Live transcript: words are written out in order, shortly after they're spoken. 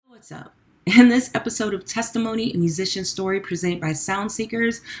What's up? In this episode of Testimony, a Musician Story presented by Sound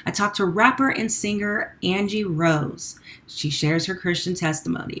Seekers, I talked to rapper and singer Angie Rose. She shares her Christian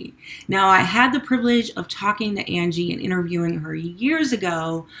testimony. Now, I had the privilege of talking to Angie and interviewing her years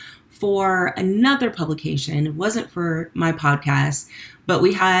ago for another publication. It wasn't for my podcast, but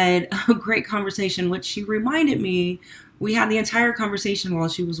we had a great conversation, which she reminded me we had the entire conversation while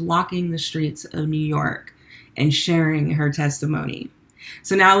she was walking the streets of New York and sharing her testimony.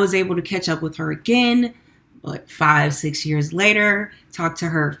 So now I was able to catch up with her again, 5-6 years later, talk to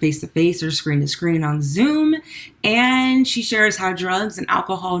her face to face or screen to screen on Zoom. And she shares how drugs and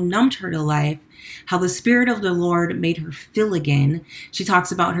alcohol numbed her to life, how the Spirit of the Lord made her feel again. She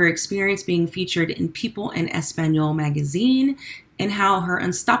talks about her experience being featured in People En Espanol Magazine and how her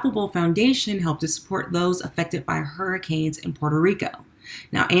unstoppable foundation helped to support those affected by hurricanes in Puerto Rico.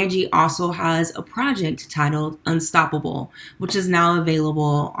 Now, Angie also has a project titled Unstoppable, which is now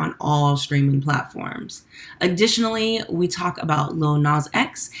available on all streaming platforms. Additionally, we talk about Lil Nas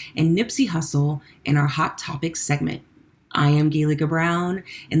X and Nipsey Hussle in our Hot Topics segment. I am Galika Brown,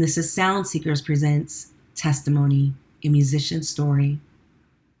 and this is Sound Seekers Presents Testimony, a Musician Story.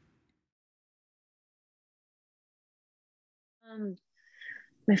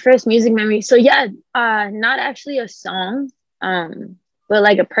 My first music memory. So yeah, not actually a song. But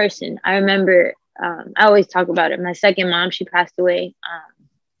like a person. I remember, I always talk about it. My second mom, she passed away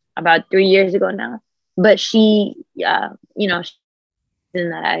about 3 years ago now. But she, that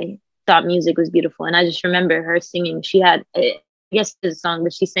I thought music was beautiful. And I just remember her singing. She had, I guess it's a song,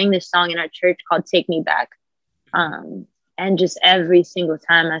 but she sang this song in our church called Take Me Back. And just every single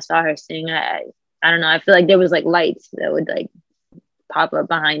time I saw her sing, I don't know, I feel like there was like lights that would like pop up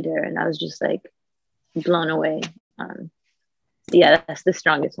behind her. And I was just like blown away. Yeah, that's the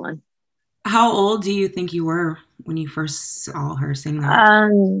strongest one. How old do you think you were when you first saw her sing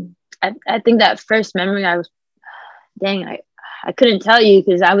that? I think that first memory I couldn't tell you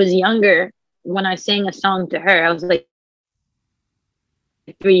because I was younger when I sang a song to her. I was like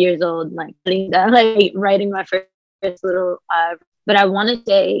 3 years old, like writing my first little but I want to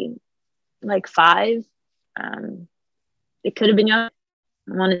say like 5. It could have been young.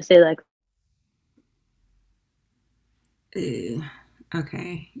 I want to say like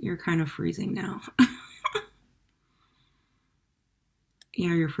okay, you're kind of freezing now.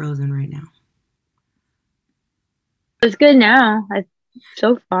 Yeah, you're frozen right now. It's good now.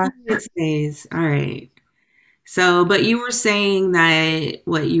 So far. It stays. All right. So, but you were saying that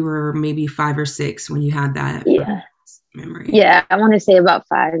you were maybe 5 or 6 when you had that memory. Yeah, I want to say about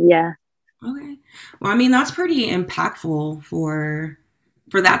 5. Yeah. Okay. Well, I mean, that's pretty impactful for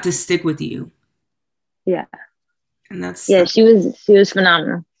that to stick with you. Yeah. And that's she was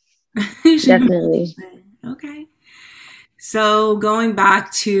phenomenal. Definitely. Okay. So going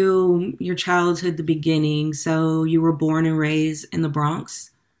back to your childhood, the beginning, so you were born and raised in the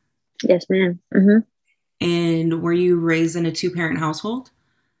Bronx? Yes, ma'am. Mm-hmm. And were you raised in a 2-parent household?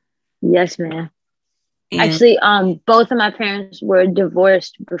 Yes, ma'am. And actually, both of my parents were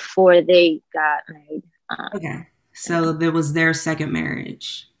divorced before they got married. Okay. So there was their second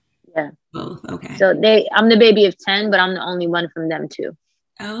marriage. Yeah. Both. Okay. So I'm the baby of 10, but I'm the only one from them too.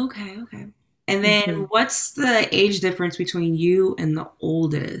 Oh, okay. And then what's the age difference between you and the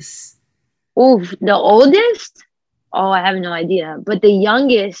oldest? Oh, the oldest? Oh, I have no idea. But the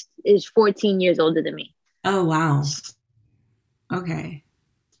youngest is 14 years older than me. Oh, wow. Okay.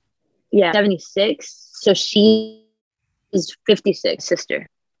 Yeah, 76. So she is 56, sister.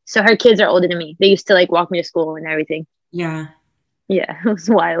 So her kids are older than me. They used to like walk me to school and everything. Yeah. Yeah, it was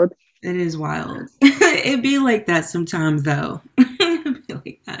wild. It is wild. It'd be like that sometimes, though. It'd be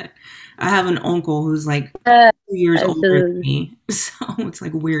like that. I have an uncle who's like 2 years older than me, so it's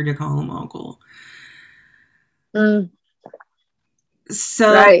like weird to call him uncle.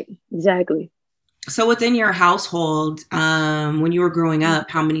 So right, exactly. So within your household, when you were growing up,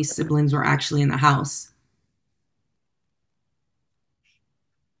 how many siblings were actually in the house?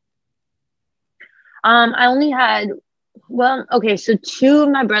 I only had, so 2 of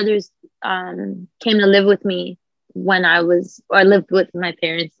my brothers came to live with me lived with my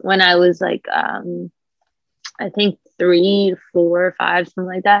parents when I was like, I think 3, 4, 5, something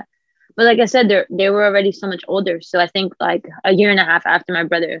like that. But like I said, they were already so much older. So I think like a year and a half after my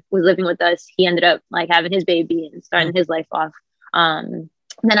brother was living with us, he ended up like having his baby and starting his life off. Then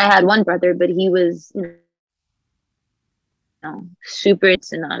I had one brother, but he was, super,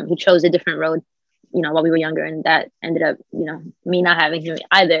 and he chose a different road, while we were younger, and that ended up, me not having him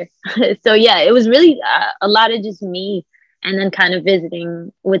either. So yeah, it was really a lot of just me, and then kind of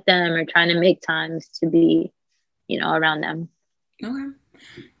visiting with them or trying to make times to be, around them. Okay.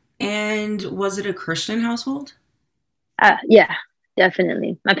 And was it a Christian household? Yeah,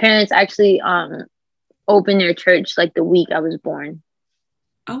 definitely. My parents actually opened their church like the week I was born.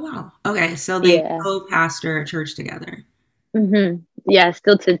 Oh, wow. Okay, so they Yeah. co-pastor a church together. Yeah,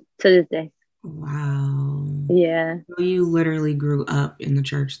 still to this day. Wow. Yeah. So you literally grew up in the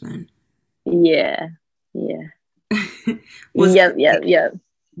church then. Yeah. Yeah. Was Yep, it yep, yep.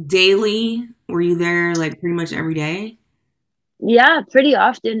 daily? Were you there like pretty much every day? Yeah, pretty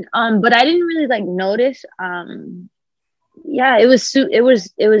often. But I didn't really like notice. Yeah,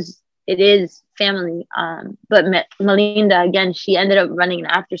 it is family. But Melinda again, she ended up running an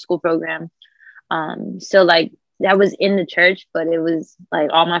after school program. So like that was in the church, but it was like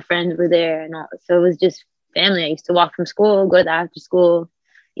all my friends were there and all. So it was just family. I used to walk from school, go to the after school,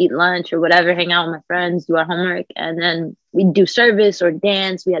 eat lunch or whatever, hang out with my friends, do our homework, and then we'd do service or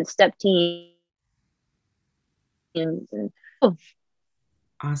dance. We had step teams and oh,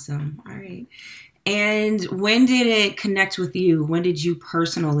 Awesome. All right. And when did it connect with you? When did you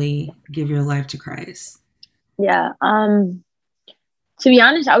personally give your life to Christ? yeah. To be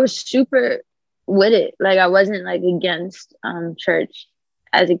honest, I was super with it. Like I wasn't like against church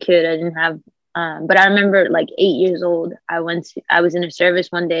as a kid. I didn't have but I remember like 8 years old, I was in a service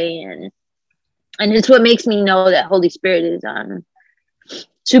one day and it's what makes me know that Holy Spirit is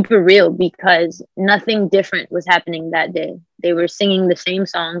super real because nothing different was happening that day. They were singing the same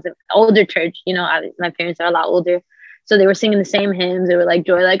songs. Older church, my parents are a lot older. So they were singing the same hymns. They were like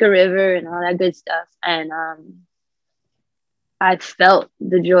Joy Like a River and all that good stuff. And I felt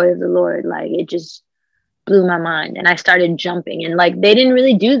the joy of the Lord. Like it just blew my mind. And I started jumping. And like they didn't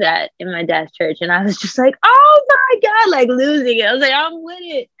really do that in my dad's church. And I was just like, oh my God, like losing it. I was like, I'm with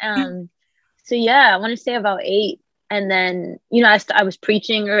it. So yeah, I want to say about 8. And then, I was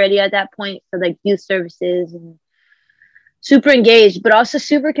preaching already at that point for like youth services and super engaged, but also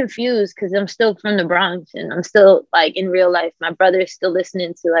super confused because I'm still from the Bronx and I'm still like in real life. My brother is still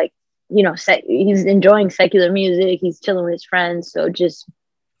listening to like, he's enjoying secular music. He's chilling with his friends. So just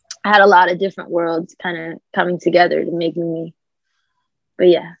I had a lot of different worlds kind of coming together to make me. But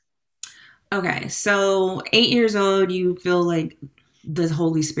yeah, Okay, so 8 years old, you feel like the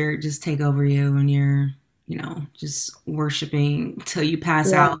Holy Spirit just take over you and you're, just worshiping till you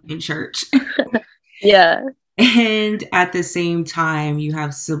pass yeah, out in church. yeah, And at the same time, you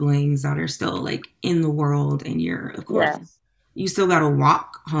have siblings that are still like in the world, and you're, of course, yeah, you still got to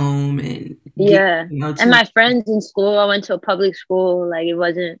walk home and get, yeah. And to. my friends in school, I went to a public school. Like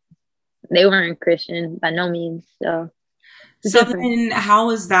they weren't Christian by no means. So it's So different. then, how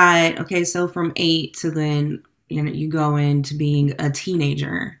was that? Okay, so from 8 to then, you go into being a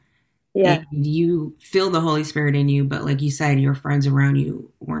teenager and Yeah. you feel the Holy Spirit in you, but like you said, your friends around you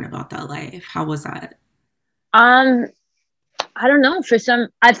weren't about that life. How was that? Um, I don't know.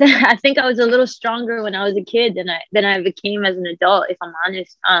 I think I was a little stronger when I was a kid than I became as an adult, if I'm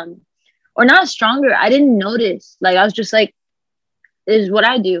honest. Or not stronger. I didn't notice. Like I was just like, this is what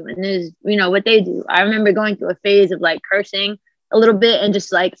I do, and this is what they do. I remember going through a phase of like cursing a little bit and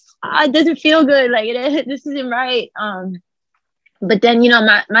just like it doesn't feel good. Like this isn't right. But then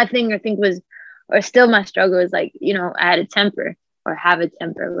my thing I think was, or still my struggle is like I had a temper or have a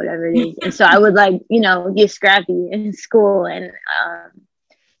temper, whatever it is, and so I would like get scrappy in school and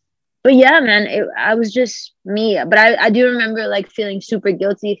but yeah, man, I was just me. But I do remember like feeling super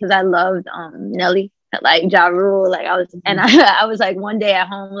guilty because I loved Nelly, like Ja Rule. Like I was, and I was like one day at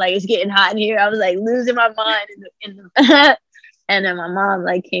home, like it's getting hot in here. I was like losing my mind and then my mom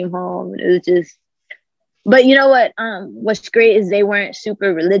like came home and it was just. But you know what? What's great is they weren't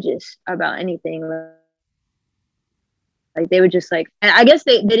super religious about anything. Like they were just like, and I guess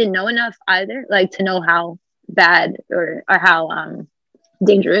they didn't know enough either, like to know how bad or how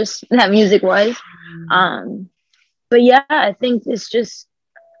dangerous that music was. Um, but yeah, I think it's just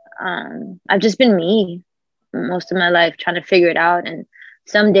I've just been me most of my life trying to figure it out. And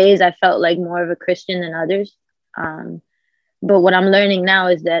some days I felt like more of a Christian than others. Um, but what I'm learning now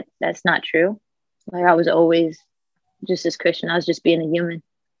is that that's not true. Like I was always just as Christian. I was just being a human.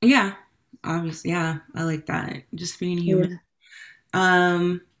 Yeah, obviously. Yeah, I like that. Just being human. Yeah.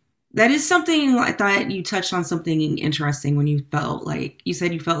 Um, that is something I thought you touched on something interesting when you felt like you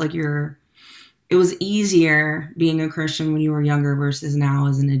said you felt like it was easier being a Christian when you were younger versus now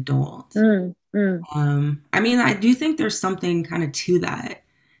as an adult. Mm, mm, I mean, I do think there's something kind of to that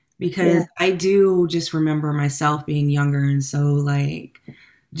because yeah. I do just remember myself being younger and so like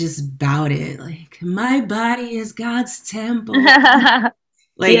just about it. Like my body is God's temple.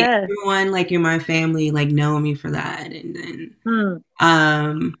 Like Yeah. everyone like in my family like know me for that. And then Mm,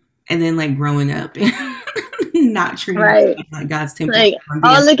 um and then like growing up not treating your Right. body like God's temple. Like,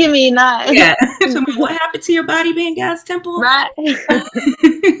 oh, look at me, not. Yeah. So what happened to your body being God's temple? Right.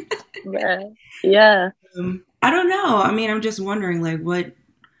 Right. Yeah. I don't know. I mean, I'm just wondering, like, what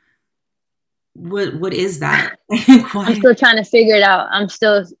is that? I'm Why? still trying to figure it out. I'm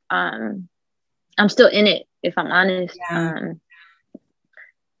still in it, if I'm honest. Yeah.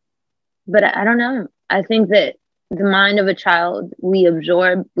 But I don't know. I think that the mind of a child, we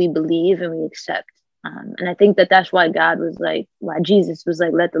absorb, we believe, and we accept. And I think that that's why God was like, why Jesus was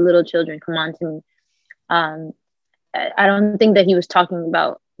like, let the little children come on to me. Um, I don't think that he was talking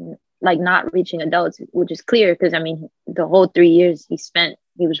about like not reaching adults, which is clear because I mean, the whole 3 years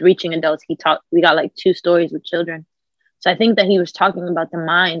he was reaching adults. We got like 2 stories with children. So I think that he was talking about the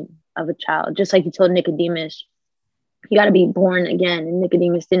mind of a child, just like he told Nicodemus, you got to be born again. And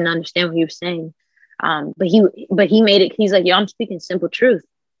Nicodemus didn't understand what he was saying. But he made it. He's like, yo, I'm speaking simple truth,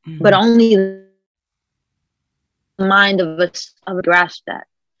 but only the mind of us of a grasp that.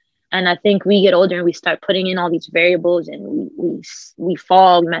 And I think we get older and we start putting in all these variables, and we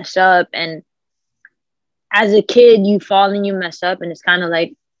fall, mess up. And as a kid, you fall and you mess up, and it's kind of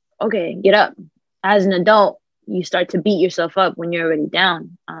like, okay, get up. As an adult, you start to beat yourself up when you're already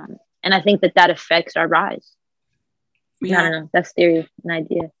down. And I think that affects our rise. Yeah. I don't know. That's theory, an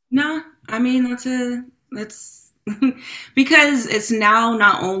idea. No, I mean, that's because it's now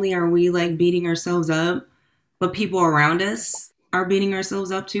not only are we like beating ourselves up, but people around us are beating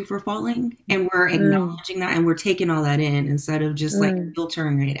ourselves up too for falling. And we're acknowledging that, and we're taking all that in instead of just like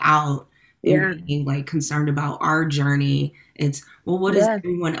filtering it out and being like concerned about our journey. It's, well, what does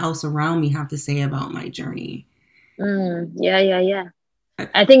everyone else around me have to say about my journey? Yeah.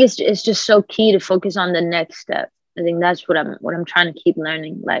 I think it's just so key to focus on the next step. I think that's what I'm trying to keep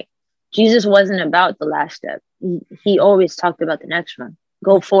learning. Like, Jesus wasn't about the last step. He always talked about the next one.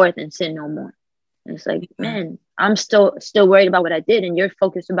 Go forth and sin no more. And it's like, man, I'm still worried about what I did, and you're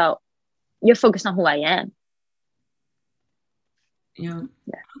focused on who I am. Yeah.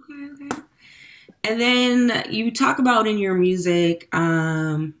 Okay. And then you talk about in your music,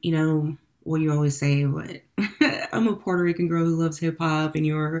 you know, what you always say, what I'm a Puerto Rican girl who loves hip hop, and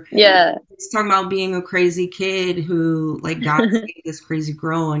you're talking about being a crazy kid who like got this crazy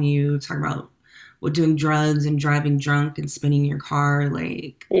girl on you, talking about doing drugs and driving drunk and spinning your car.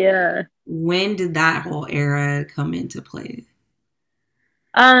 Like, when did that whole era come into play?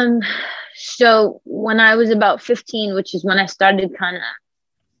 So when I was about 15, which is when I started kind of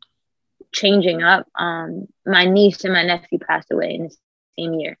changing up, my niece and my nephew passed away in the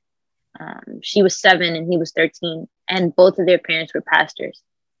same year. She was 7 and he was 13, and both of their parents were pastors.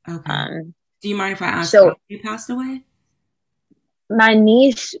 Okay. Do you mind if I ask how he passed away? My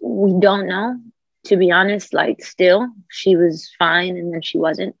niece, we don't know, to be honest. Like, still, she was fine, and then she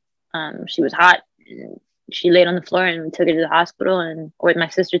wasn't. She was hot, and she laid on the floor, and we took her to the hospital, or my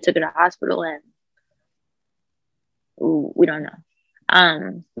sister took her to the hospital, and we don't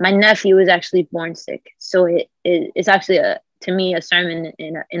know. My nephew was actually born sick, so it's actually to me a sermon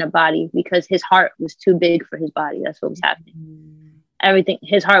in a body, because his heart was too big for his body. That's what was happening. Everything,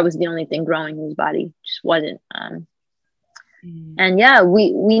 his heart was the only thing growing, his body just wasn't. And yeah,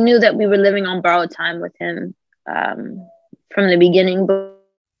 we knew that we were living on borrowed time with him from the beginning, but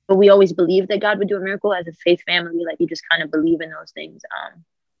we always believed that God would do a miracle. As a faith family, like, you just kind of believe in those things.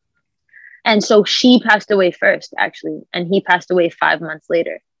 And so she passed away first, actually, and he passed away 5 months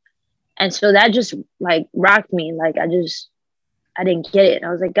later. And so that just like rocked me. Like, I didn't get it. I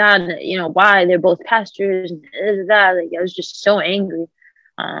was like, God, you know, why? They're both pastors and that. Like, I was just so angry.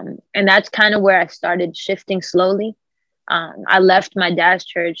 And that's kind of where I started shifting slowly. I left my dad's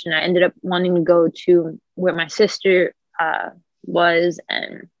church, and I ended up wanting to go to where my sister was.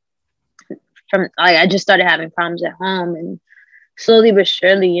 And I just started having problems at home, and slowly but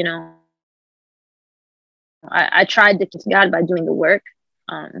surely, you know, I tried to kiss God by doing the work.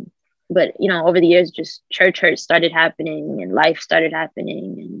 But, you know, over the years, just church hurt started happening, and life started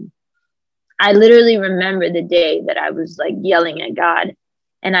happening. And I literally remember the day that I was like yelling at God,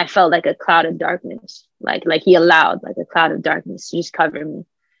 and I felt like a cloud of darkness, like he allowed like a cloud of darkness to just cover me.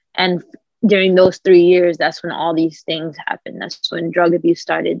 And during those 3 years, that's when all these things happened. That's when drug abuse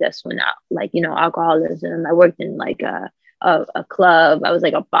started. That's when, like, you know, alcoholism. I worked in like a club. I was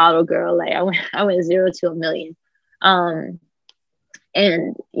like a bottle girl. Like, I went 0 to a million.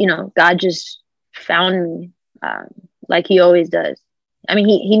 And, you know, God just found me like he always does. I mean,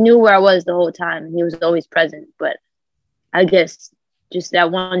 he knew where I was the whole time, and he was always present. But I guess just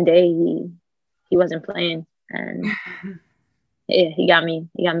that one day he wasn't playing, and yeah, he got me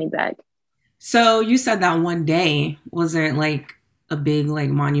back. So you said that one day, was it like a big, like,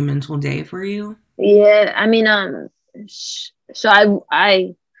 monumental day for you? Yeah, I mean, so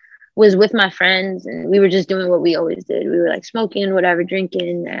I was with my friends and we were just doing what we always did. We were like smoking, whatever,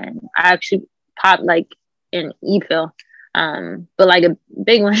 drinking, and I actually popped like an e-pill, but like a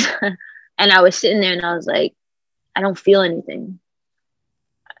big one. And I was sitting there and I was like, I don't feel anything.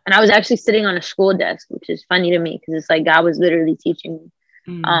 And I was actually sitting on a school desk, which is funny to me because it's like God was literally teaching me.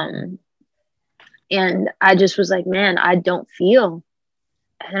 Mm. Um, and I just was like, man, I don't feel.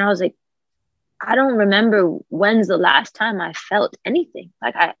 And I was like, I don't remember when's the last time I felt anything.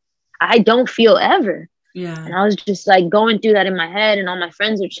 Like I don't feel ever. Yeah. And I was just like going through that in my head, and all my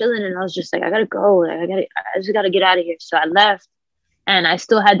friends are chilling, and I was just like, I gotta go. Like, I just gotta get out of here. So I left, and I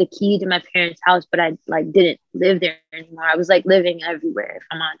still had the key to my parents' house, but I like didn't live there anymore. I was like living everywhere, if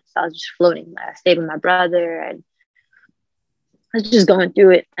I'm honest. I was just floating. I stayed with my brother, and I was just going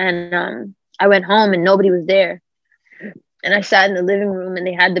through it. And I went home, and nobody was there. And I sat in the living room, and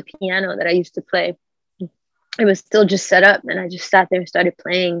they had the piano that I used to play. It was still just set up, and I just sat there and started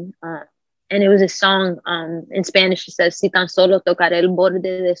playing. And it was a song in Spanish. It says, "Si tan solo tocar el borde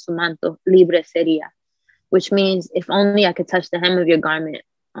de su manto, libre sería," which means if only I could touch the hem of your garment,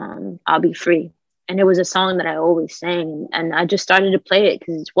 I'll be free. And it was a song that I always sang, and I just started to play it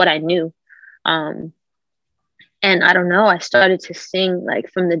because it's what I knew. And I don't know, I started to sing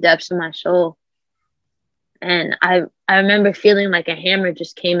like from the depths of my soul. And I remember feeling like a hammer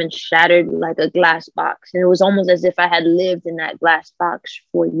just came and shattered like a glass box. And it was almost as if I had lived in that glass box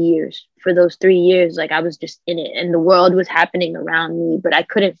for years. For those 3 years, like I was just in it and the world was happening around me, but I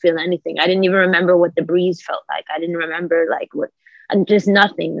couldn't feel anything. I didn't even remember what the breeze felt like. I didn't remember like what, just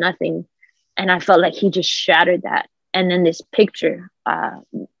nothing. And I felt like he just shattered that. And then this picture,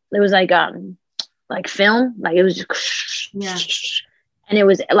 it was like film, like it was just, Yeah. and it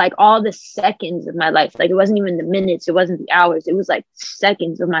was like all the seconds of my life. Like it wasn't even the minutes, it wasn't the hours, it was like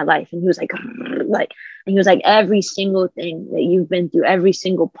seconds of my life. And he was like, and he was like, every single thing that you've been through, every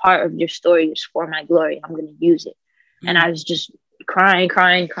single part of your story is for my glory. I'm gonna use it. Mm-hmm. And I was just crying,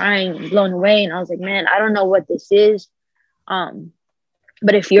 and blown away. And I was like, man, I don't know what this is.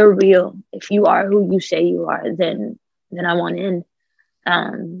 But if you're real, if you are who you say you are, then I want in.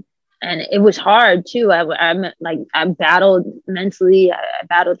 And it was hard too. I battled mentally, I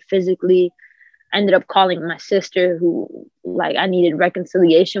battled physically. I ended up calling my sister, who like I needed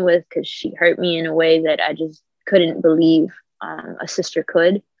reconciliation with because she hurt me in a way that I just couldn't believe a sister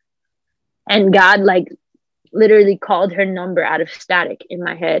could. And God like literally called her number out of static in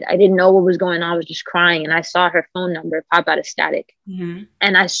my head. I didn't know what was going on. I was just crying, and I saw her phone number pop out of static. Mm-hmm.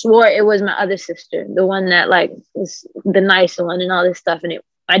 And I swore it was my other sister, the one that like was the nice one and all this stuff. And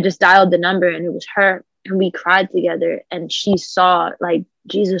I just dialed the number, and it was her. And we cried together, and she saw like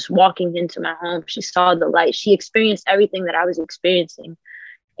Jesus walking into my home. She saw the light. She experienced everything that I was experiencing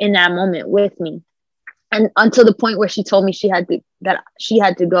in that moment with me. And until the point where she told me she had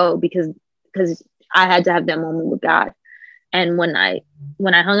to go because I had to have that moment with God. And when I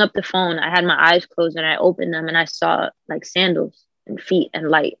hung up the phone, I had my eyes closed and I opened them and I saw like sandals and feet and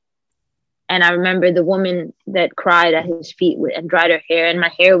light. And I remember the woman that cried at his feet and dried her hair, and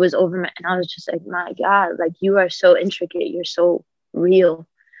my hair was over my, and I was just like, my God, like you are so intricate. You're so real.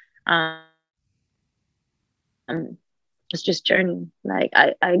 It's just journey. Like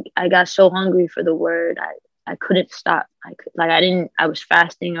I got so hungry for the word. I couldn't stop. I was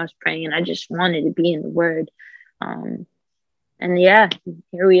fasting, I was praying, and I just wanted to be in the word. And yeah,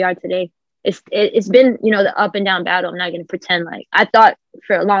 here we are today. It's been, the up and down battle. I'm not going to pretend like I thought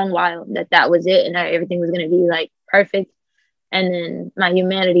for a long while that was it and that everything was going to be like perfect. And then my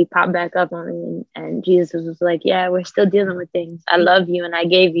humanity popped back up on me, and Jesus was like, yeah, we're still dealing with things. I love you, and I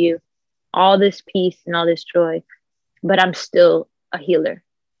gave you all this peace and all this joy, but I'm still a healer.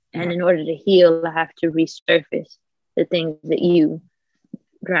 And in order to heal, I have to resurface the things that you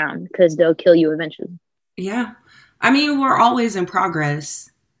drown, because they'll kill you eventually. Yeah. I mean, we're always in progress.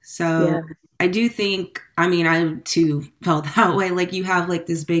 So yeah. I do think, I too felt that way. Like you have like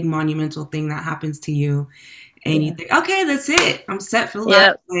this big monumental thing that happens to you and you think, okay, that's it. I'm set for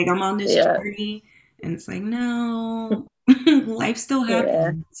life. Like I'm on this journey. And it's like, no, life still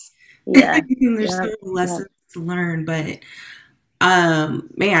happens. Yeah. There's still lessons to learn. But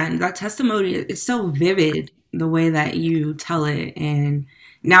man, that testimony, it's so vivid the way that you tell it. And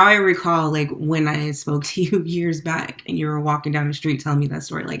now I recall like when I spoke to you years back and you were walking down the street telling me that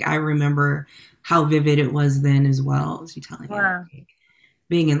story. Like I remember how vivid it was then as well as you telling it. Like,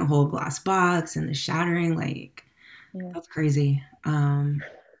 being in the whole glass box and the shattering, like that's crazy. I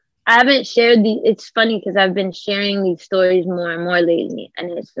haven't shared it's funny because I've been sharing these stories more and more lately,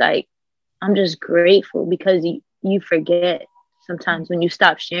 and it's like I'm just grateful because you forget sometimes when you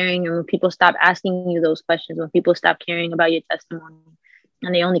stop sharing, and when people stop asking you those questions, when people stop caring about your testimony,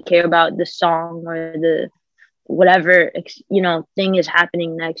 and they only care about the song or the whatever, you know, thing is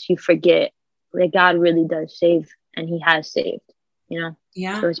happening next, you forget that God really does save, and he has saved, you know?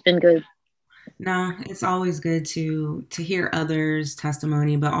 Yeah. So it's been good. No, it's always good to hear others'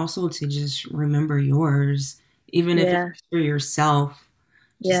 testimony, but also to just remember yours, even if Yeah. it's for yourself.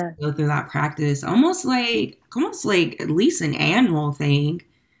 Just Yeah. go through that practice, almost like at least an annual thing.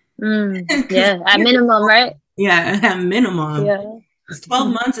 Because Yeah. At minimum, right? yeah, at minimum, Yeah. because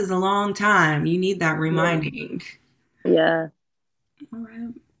 12 months is a long time. You need that Yeah. reminding. Yeah. All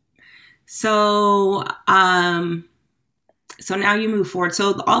right. So, so now you move forward.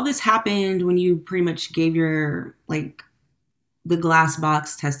 So all this happened when you pretty much gave your like the glass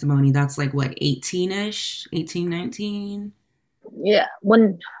box testimony. That's like what, 18ish, 18, 19? Yeah.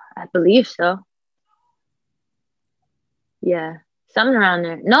 When I believe so. Yeah. Something around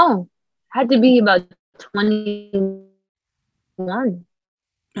there. No. Had to be about 21.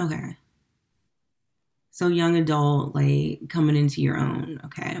 Okay. So young adult, like coming into your own.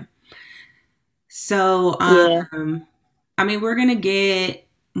 Okay. So, Yeah. I mean, we're gonna get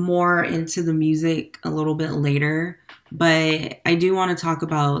more into the music a little bit later, but I do want to talk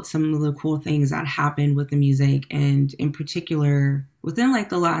about some of the cool things that happened with the music, and in particular, within like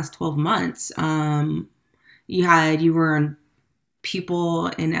the last 12 months. You were on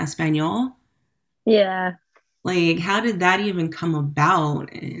People En Espanol. Yeah. Like, how did that even come about,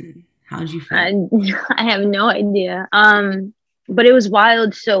 and how did you feel? I I have no idea. But it was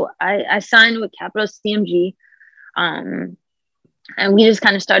wild. So I signed with Capital CMG. Um, and we just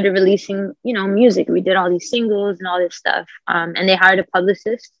kind of started releasing, you know, music. We did all these singles and all this stuff. And they hired a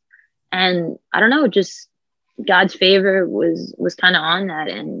publicist, and I don't know, just God's favor was kind of on that,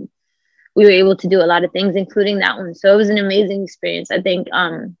 and we were able to do a lot of things, including that one. So it was an amazing experience. I think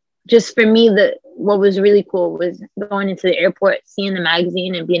just for me, what was really cool was going into the airport, seeing the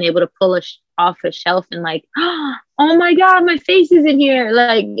magazine, and being able to pull off a shelf and like, oh my God, my face is in here.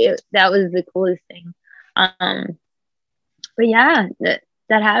 Like that was the coolest thing. But yeah, that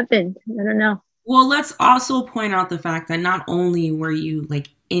happened. I don't know. Well, let's also point out the fact that not only were you like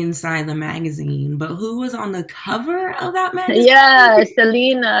inside the magazine, but who was on the cover of that magazine? Yeah,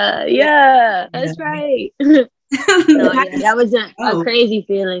 Selena. Yeah, that's right. So That yeah, is that was a dope. crazy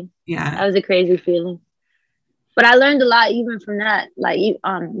feeling. Yeah. That was a crazy feeling. But I learned a lot even from that. Like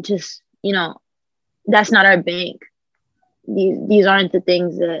just, you know, that's not our bank. These aren't the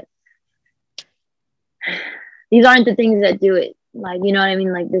things that these aren't the things that do it. Like, you know what I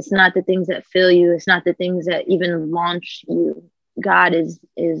mean? Like, it's not the things that fill you. It's not the things that even launch you. God is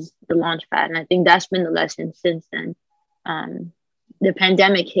the launch pad. And I think that's been the lesson since then. The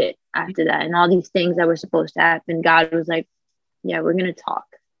pandemic hit after that, and all these things that were supposed to happen, God was like, yeah, we're gonna talk.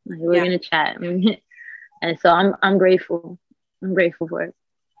 Like, we're Yeah. gonna chat. And so I'm grateful. I'm grateful for it.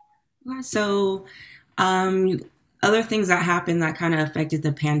 So, other things that happened that kind of affected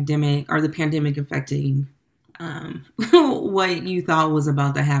the pandemic, or the pandemic affecting what you thought was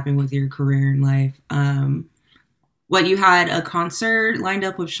about to happen with your career in life. What, you had a concert lined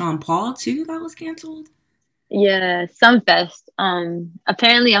up with Sean Paul too that was canceled? Yeah, Sunfest.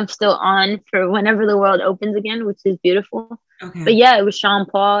 Apparently I'm still on for whenever the world opens again, which is beautiful. Okay. But yeah, it was Sean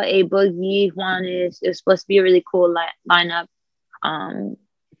Paul, A Boogie, Juanes. It was supposed to be a really cool lineup. Um,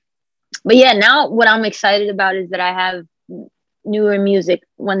 but yeah, now what I'm excited about is that I have newer music.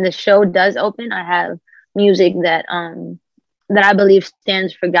 When the show does open, I have music that I believe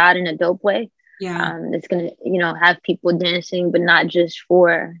stands for God in a dope way. Yeah. It's gonna, you know, have people dancing, but not just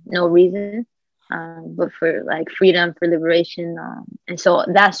for no reason, but for like freedom, for liberation. And so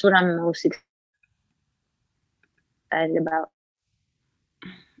that's what I'm most excited about.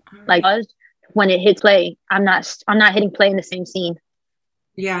 Like when it hits play, I'm not hitting play in the same scene.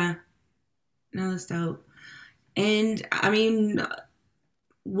 Yeah. No, that's dope. And I mean,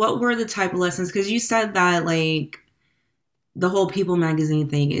 what were the type of lessons? Because you said that like the whole People magazine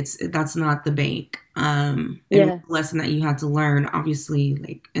thing, that's not the bank. And Yeah. the lesson that you had to learn, obviously,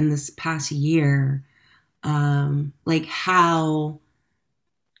 like in this past year, like how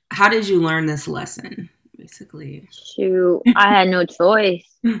did you learn this lesson, basically? Shoot, I had no choice.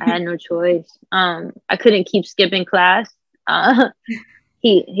 I had no choice. I couldn't keep skipping class. Uh,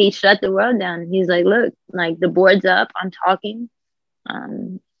 he shut the world down. He's like, look, like the board's up. I'm talking.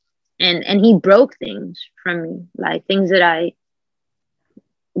 Um, and he broke things from me, like things that I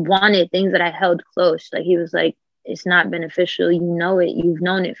wanted, things that I held close. Like he was like, it's not beneficial. You know it. You've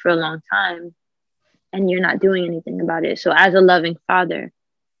known it for a long time, and you're not doing anything about it. So as a loving father,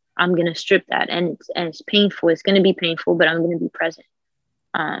 I'm gonna strip that, and it's painful. It's gonna be painful, but I'm gonna be present.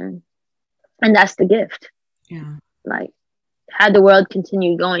 And that's the gift. Yeah. Like, had the world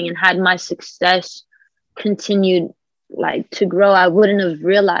continued going and had my success continued like to grow, I wouldn't have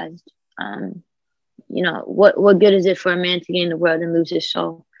realized, you know, what good is it for a man to gain the world and lose his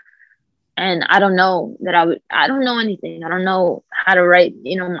soul? And I don't know that I don't know anything. I don't know how to write,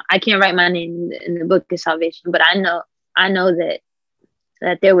 you know, I can't write my name in the book of salvation, but I know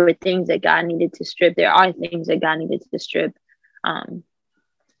that there were things that God needed to strip. There are things that God needed to strip. And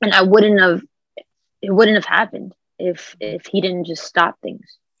it wouldn't have happened if he didn't just stop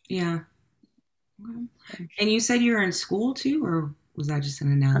things. Yeah. And you said you were in school too, or was that just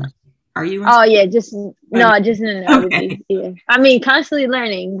an analogy? Are you in Oh school? yeah, just an analogy. Okay. Yeah. I mean, constantly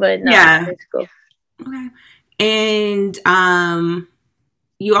learning, but no, Yeah. it's cool. Okay. And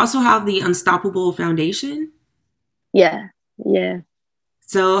you also have the Unstoppable Foundation. Yeah. Yeah.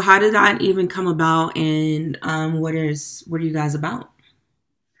 So how did that even come about, and what are you guys about?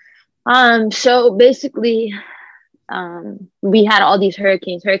 So basically, we had all these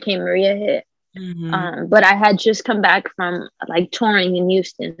hurricanes. Hurricane Maria hit. Mm-hmm. But I had just come back from like touring in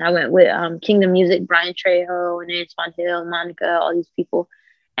Houston. I went with Kingdom Music, Brian Trejo, and Antoine Hill, Monica, all these people.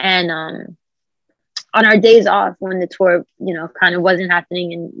 And on our days off, when the tour, you know, kind of wasn't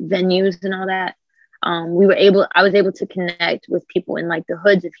happening in venues and all that, I was able to connect with people in like the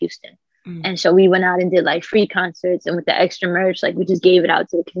hoods of Houston. Mm. And so we went out and did like free concerts, and with the extra merch, like we just gave it out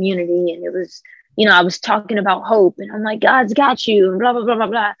to the community. And it was, you know, I was talking about hope, and I'm like, God's got you, and blah, blah, blah, blah,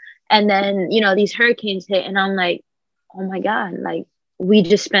 blah. And then, you know, these hurricanes hit, and I'm like, oh my God, like we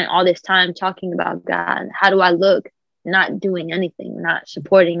just spent all this time talking about God. How do I look? Not doing anything, not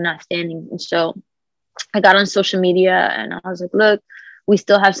supporting, not standing. And so I got on social media and I was like, look, we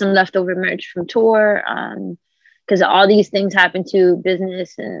still have some leftover merch from tour. Because all these things happen to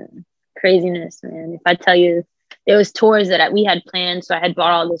business and craziness, man. If I tell you, there was tours that we had planned. So I had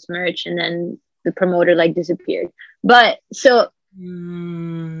bought all this merch, and then the promoter like disappeared. But so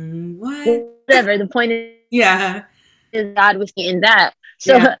what? Whatever. The point is, yeah, God was in that.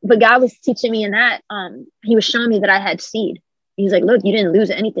 So, yeah. But God was teaching me in that. He was showing me that I had seed. He's like, look, you didn't lose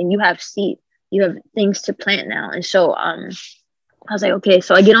anything. You have seed. You have things to plant now. And so I was like, okay.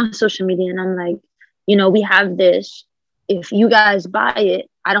 So I get on social media and I'm like, you know, we have this. If you guys buy it,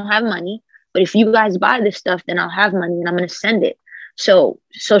 I don't have money. But if you guys buy this stuff, then I'll have money and I'm going to send it. So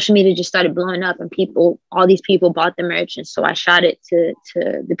social media just started blowing up, and all these people bought the merch. And so I shot it to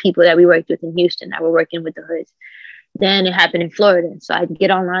the people that we worked with in Houston that were working with the hoods. Then it happened in Florida. So I get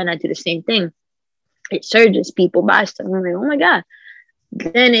online, I do the same thing. It surges, people buy stuff. I'm like, oh my God.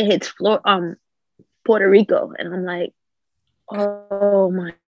 Then it hits Puerto Rico. And I'm like, oh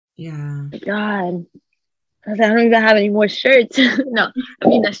my God. I was like, I don't even have any more shirts. No, I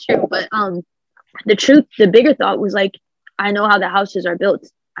mean, that's true. But the bigger thought was like, I know how the houses are built.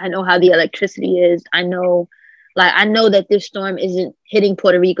 I know how the electricity is. I know that this storm isn't hitting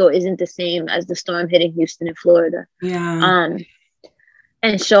Puerto Rico isn't the same as the storm hitting Houston and Florida. Yeah.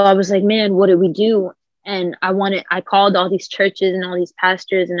 And so I was like, man, what do we do? And I called all these churches and all these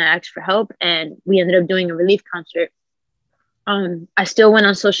pastors, and I asked for help, and we ended up doing a relief concert. I still went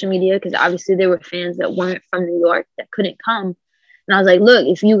on social media because obviously there were fans that weren't from New York that couldn't come. And I was like, look,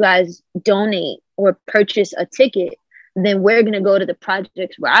 if you guys donate or purchase a ticket, then we're going to go to the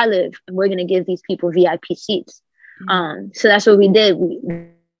projects where I live, and we're going to give these people VIP seats. Mm-hmm. So that's what we did.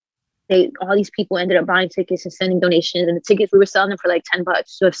 All these people ended up buying tickets and sending donations, and the tickets, we were selling them for like $10.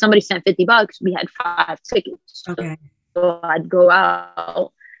 So if somebody sent $50, we had 5 tickets. Okay. So I'd go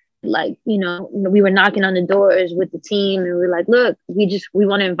out, like, you know, we were knocking on the doors with the team, and we're like, look, we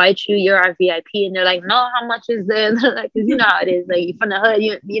want to invite you. You're our VIP. And they're like, no, how much is there? Like, cause you know how it is. Like, from the hood,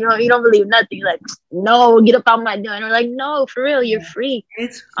 you know, you don't believe nothing. You're like, no, get up out my door. And we're like, no, for real, you're free.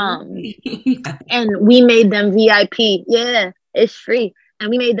 It's free. And we made them VIP. Yeah, it's free.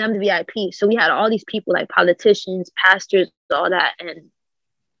 And we made them the VIP. So we had all these people, like politicians, pastors, all that. And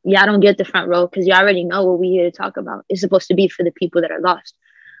yeah, I don't get the front row because you already know what we're here to talk about. It's supposed to be for the people that are lost.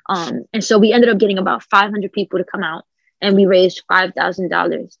 And so we ended up getting about 500 people to come out, and we raised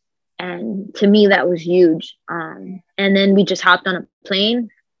 $5,000. And to me, that was huge. And then we just hopped on a plane,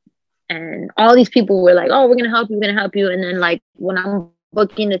 and all these people were like, oh, we're going to help you. We're going to help you. And then like when I'm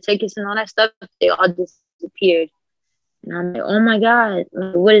booking the tickets and all that stuff, they all disappeared. And I'm like, oh my God,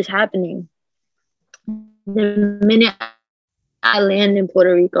 what is happening? The minute I land in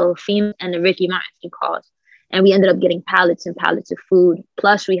Puerto Rico, FEMA and the Ricky Martin calls. And we ended up getting pallets and pallets of food.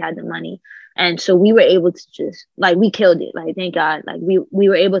 Plus we had the money. And so we were able to just, like, we killed it. Like, thank God. Like we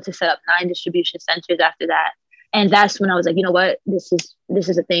were able to set up 9 distribution centers after that. And that's when I was like, you know what, this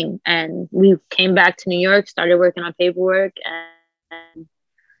is a thing. And we came back to New York, started working on paperwork, and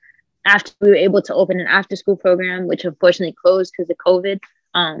after we were able to open an after school program, which unfortunately closed because of COVID.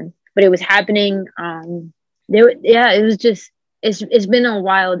 But it was happening. It was just, it's been a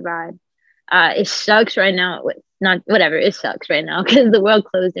wild ride. It sucks right now. Not whatever. It sucks right now because the world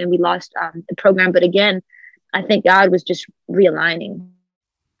closed and we lost the program. But again, I think God was just realigning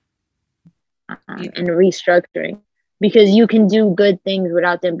and restructuring, because you can do good things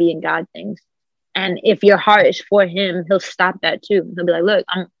without them being God things. And if your heart is for him, he'll stop that too. He'll be like, look,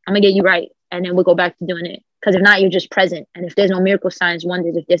 I'm gonna get you right. And then we'll go back to doing it. Because if not, you're just present. And if there's no miracle signs,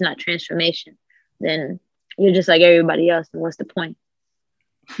 wonders, if there's not transformation, then you're just like everybody else. And what's the point?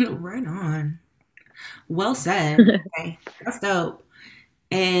 Right on. Well said. Okay. That's dope.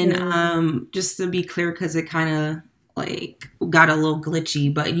 And just to be clear, because it kind of like got a little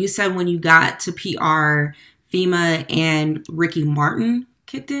glitchy, but you said when you got to PR, FEMA and Ricky Martin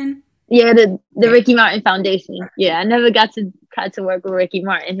kicked in? Yeah, the Ricky Martin Foundation. Yeah, I never got to work with Ricky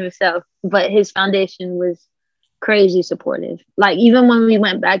Martin himself, but his foundation was crazy supportive. Like even when we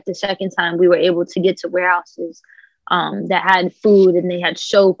went back the second time, we were able to get to warehouses that had food and they had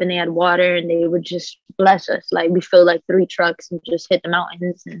soap and they had water and they would just bless us. Like we filled like 3 trucks and just hit the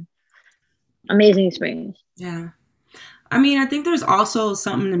mountains, and amazing experience. Yeah. I mean, I think there's also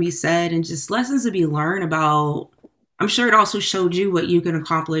something to be said and just lessons to be learned about. I'm sure it also showed you what you can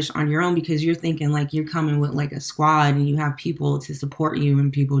accomplish on your own, because you're thinking like you're coming with like a squad and you have people to support you,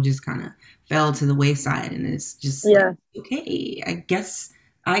 and people just kind of fell to the wayside. And it's just like, okay, I guess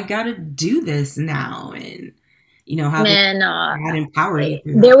I got to do this now. And, you know, how God empower you.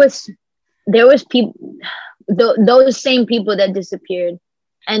 There was people, those same people that disappeared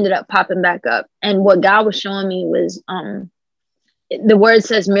ended up popping back up. And what God was showing me was the word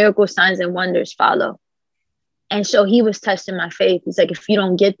says miracle signs and wonders follow. And so he was testing my faith. He's like, if you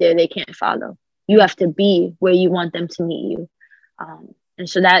don't get there, they can't follow. You have to be where you want them to meet you. And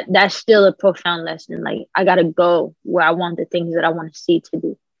so that's still a profound lesson. Like I got to go where I want the things that I want to see to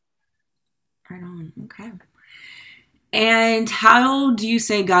be. Right on. Okay. And how do you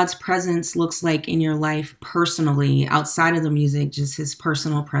say God's presence looks like in your life personally, outside of the music, just his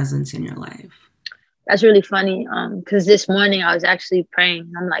personal presence in your life? That's really funny. Because this morning I was actually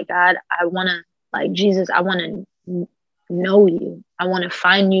praying. I'm like, God, I want to, like, Jesus, I want to know you. I want to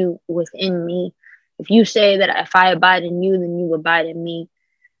find you within me. If you say that if I abide in you, then you abide in me,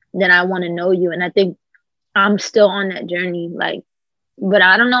 then I want to know you. And I think I'm still on that journey. Like, but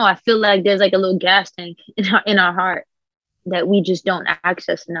I don't know. I feel like there's like a little gas tank in our heart that we just don't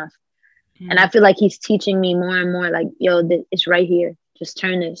access enough. And I feel like he's teaching me more and more like, yo, it's right here. Just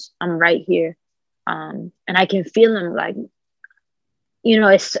turn this. I'm right here. And I can feel him, like, you know,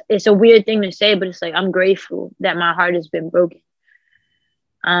 it's a weird thing to say, but it's like, I'm grateful that my heart has been broken.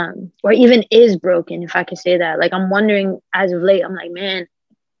 Or even is broken, if I could say that. Like, I'm wondering as of late, I'm like, man,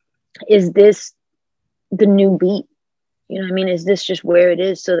 is this the new beat? You know what I mean? Is this just where it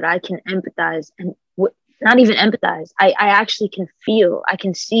is so that I can empathize and not even empathize. I actually can feel, I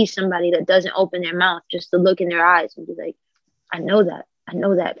can see somebody that doesn't open their mouth just to look in their eyes and be like, I know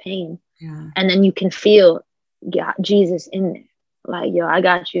that pain. Yeah. And then you can feel Jesus in there. Like, yo, I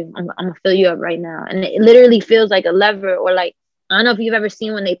got you. I'm gonna fill you up right now. And it literally feels like a lever, or like, I don't know if you've ever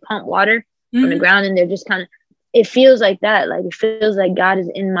seen when they pump water from the ground and they're just kind of, it feels like that. Like, it feels like God is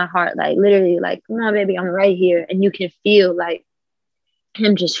in my heart. Like, literally, like, come on, baby, I'm right here. And you can feel like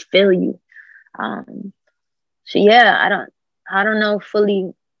him just fill you. So yeah, I don't know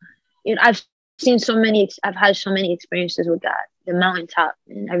fully. You know, I've had so many experiences with God, the mountaintop,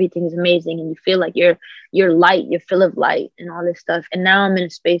 and everything is amazing, and you feel like you're light, you're full of light, and all this stuff. And now I'm in a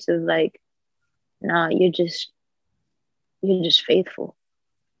space of like, nah, you're just faithful.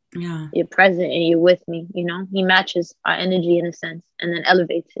 Yeah, you're present and you're with me. You know, he matches our energy in a sense, and then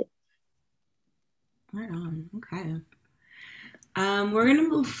elevates it. Right on. Okay. We're gonna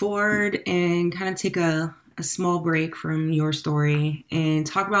move forward and kind of take a small break from your story and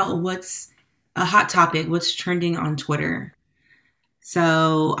talk about what's a hot topic, what's trending on Twitter.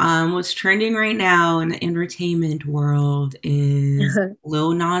 So what's trending right now in the entertainment world is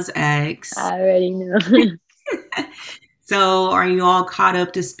Lil Nas X. I already know. So are you all caught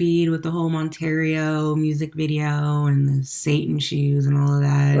up to speed with the whole Monterio music video and the Satan shoes and all of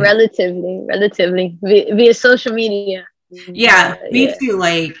that? Relatively via social media. Yeah, me too.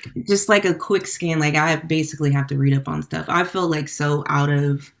 Like, just like a quick scan. Like, I basically have to read up on stuff. I feel like so out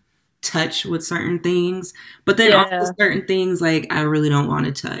of touch with certain things, but then also certain things like I really don't want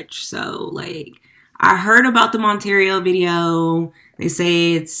to touch. So, like, I heard about the Monterio video. They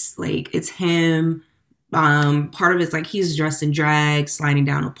say it's like it's him Part of it's like he's dressed in drag, sliding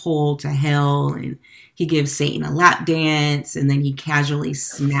down a pole to hell, and he gives Satan a lap dance, and then he casually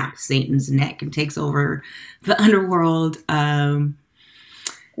snaps Satan's neck and takes over the underworld.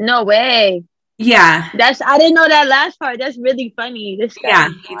 No way. Yeah. I didn't know that last part. That's really funny. This guy Yeah,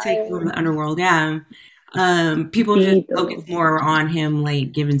 is he takes over wild. the underworld. Yeah. People just focus Tito. more on him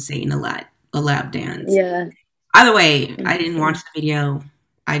like giving Satan a lap dance. Yeah. Either way, I didn't watch Interesting. the video.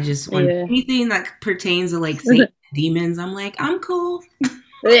 I just want Yeah. anything that pertains to like Satan demons. I'm like, I'm cool.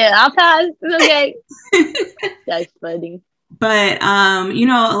 Yeah, I'll pass. It's okay. That's funny. But you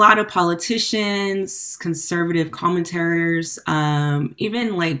know, a lot of politicians, conservative commentators,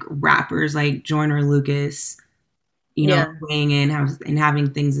 even like rappers like Joyner Lucas, you know, Yeah. weighing in and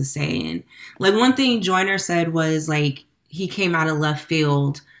having things to say. And like one thing Joyner said was like he came out of left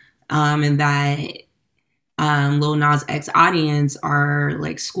field, and that Lil Nas X audience are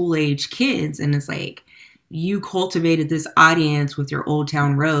like school age kids, and it's like you cultivated this audience with your Old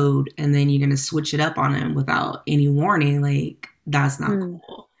Town Road, and then you're gonna switch it up on them without any warning. Like that's not Mm.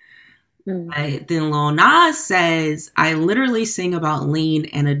 cool. Mm. But then Lil Nas says, "I literally sing about lean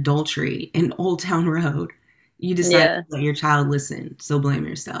and adultery in Old Town Road. You decided Yeah. to let your child listen, so blame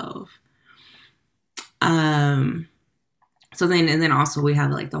yourself." Um. So then, and then also we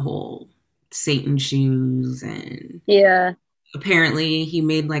have like the whole Satan shoes, and Yeah. apparently he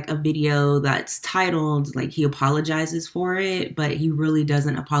made like a video that's titled like he apologizes for it, but he really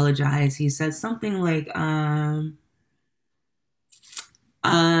doesn't apologize. He says something like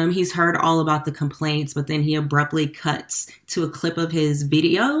he's heard all about the complaints, but then he abruptly cuts to a clip of his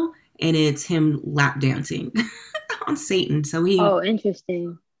video and it's him lap dancing on Satan. So he Oh,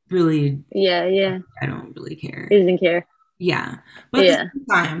 interesting. really, Yeah. Yeah. I don't really care. He doesn't care. Yeah. But at the Yeah. same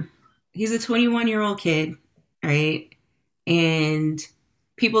time, he's a 21-year-old kid, right? And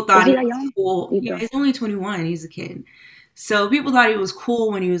people Is thought he he that was young? cool. Yeah, Tito. he's only 21. He's a kid. So people thought he was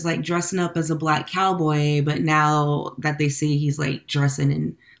cool when he was like dressing up as a black cowboy, but now that they see he's like dressing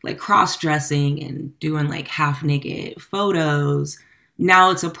in like cross dressing and doing like half naked photos, now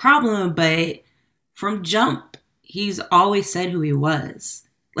it's a problem. But from jump, he's always said who he was.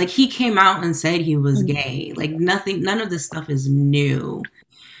 Like he came out and said he was Mm. gay. Like nothing, none of this stuff is new.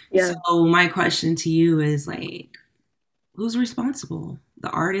 So Yeah. my question to you is like, who's responsible? The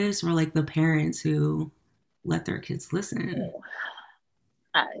artists or like the parents who let their kids listen?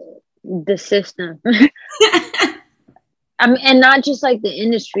 I, the system. I mean, and not just like the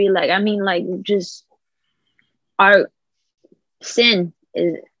industry. Like, I mean, like just our sin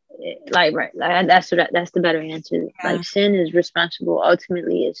is like right. Like that's the better answer. Yeah. Like sin is responsible.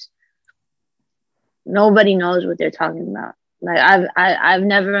 Ultimately, is nobody knows what they're talking about. Like I've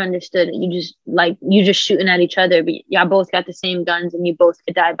never understood it. You just shooting at each other, but y'all both got the same guns and you both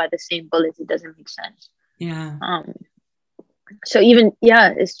could die by the same bullets. It doesn't make sense. Yeah. So even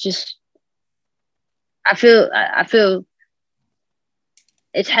yeah, it's just I feel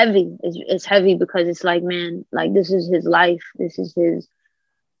it's heavy. It's heavy because it's like, man, like this is his life. This is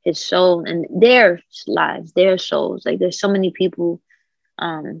his soul and their lives, their souls. Like there's so many people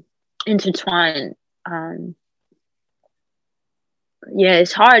intertwined. Yeah,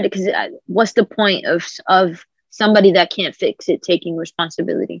 it's hard because what's the point of somebody that can't fix it taking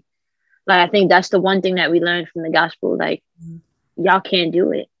responsibility? Like I think that's the one thing that we learned from the gospel. Like y'all can't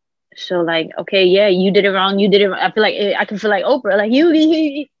do it. So like, okay, yeah, you did it wrong. You did it wrong. I feel like I can feel like Oprah. Like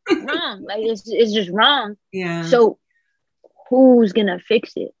you wrong. Like it's just wrong. Yeah. So who's gonna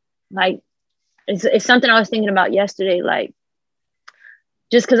fix it? Like it's something I was thinking about yesterday. Like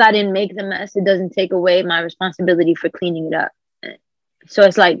just because I didn't make the mess, it doesn't take away my responsibility for cleaning it up. So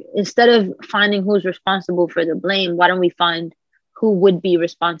it's like instead of finding who's responsible for the blame, why don't we find who would be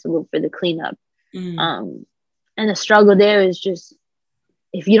responsible for the cleanup? Mm. And the struggle there is just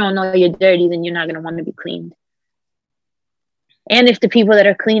if you don't know you're dirty, then you're not gonna want to be cleaned. And if the people that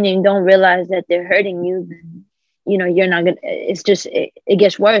are cleaning don't realize that they're hurting you, then you know you're not gonna. It's just it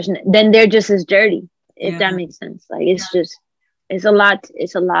gets worse. Then they're just as dirty, if Yeah. that makes sense. Like it's just it's a lot.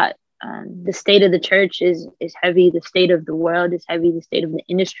 It's a lot. The state of the church is heavy. The state of the world is heavy. The state of the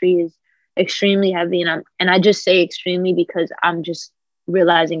industry is extremely heavy. And I just say extremely because I'm just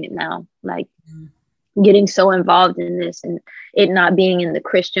realizing it now. Like getting so involved in this and it not being in the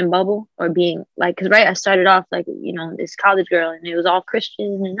Christian bubble or being like, because right, I started off like, you know, this college girl and it was all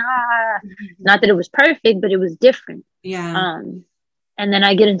Christian and not that it was perfect, but it was different. Yeah. And then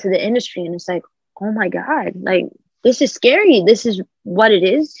I get into the industry and it's like, oh my God, like this is scary. This is what it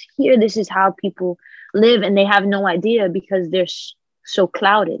is here. This is how people live and they have no idea because they're so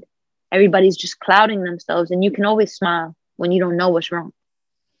clouded. Everybody's just clouding themselves and you can always smile when you don't know what's wrong.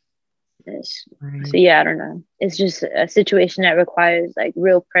 So yeah, I don't know. It's just a situation that requires like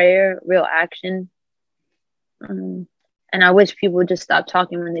real prayer, real action. And I wish people would just stop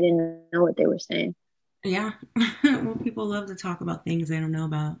talking when they didn't know what they were saying. Yeah. Well, people love to talk about things they don't know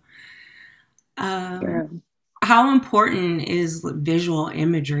about. Yeah. How important is visual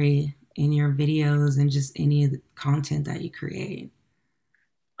imagery in your videos and just any of the content that you create?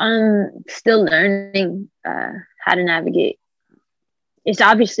 I'm still learning how to navigate. It's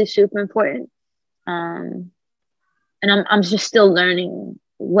obviously super important. Um, and I'm just still learning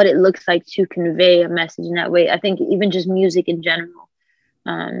what it looks like to convey a message in that way. I think even just music in general,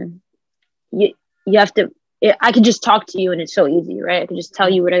 um, you you have to. I could just talk to you and it's so easy, right? I could just tell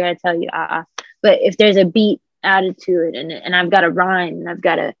you what I gotta tell you. But if there's a beat added to it and I've got to rhyme and I've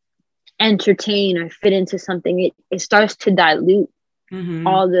got to entertain or fit into something, it starts to dilute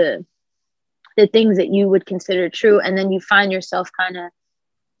all the things that you would consider true, and then you find yourself kind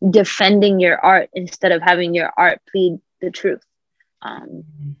of defending your art instead of having your art plead the truth.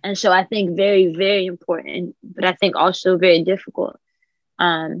 And so I think very, very important, but I think also very difficult.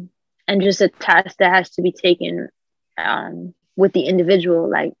 And just a task that has to be taken with the individual.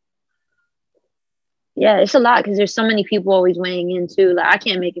 Like, yeah, it's a lot because there's so many people always weighing in too. Like, I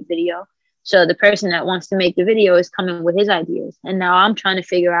can't make a video. So the person that wants to make the video is coming with his ideas. And now I'm trying to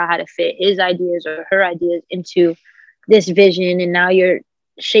figure out how to fit his ideas or her ideas into this vision. And now you're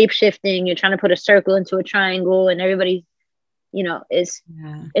shape shifting, you're trying to put a circle into a triangle, and everybody's, it's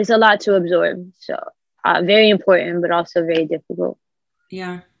a lot to absorb. So very important, but also very difficult.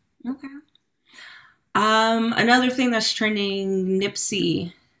 Yeah. Okay. Another thing that's trending,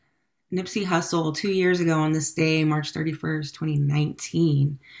 Nipsey Hussle, 2 years ago on this day, March 31st,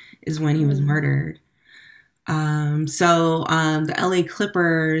 2019, is when he was murdered. The LA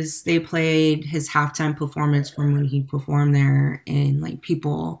Clippers, they played his halftime performance from when he performed there, and like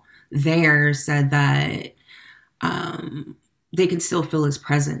people there said that they could still feel his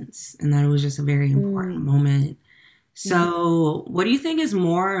presence and that it was just a very important moment. So what do you think is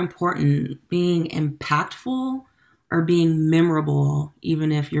more important, being impactful or being memorable,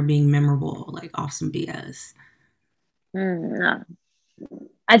 even if you're being memorable like off some BS? No.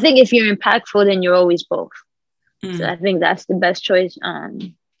 I think if you're impactful, then you're always both. So I think that's the best choice.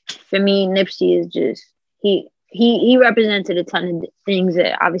 For me, Nipsey is just he represented a ton of things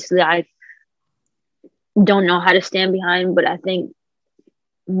that obviously I don't know how to stand behind, but I think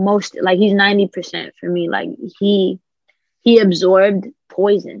most, like, he's 90% for me. Like, he absorbed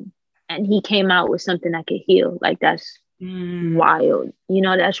poison and he came out with something that could heal. Like, that's wild.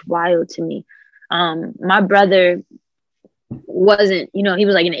 That's wild to me. My brother wasn't, he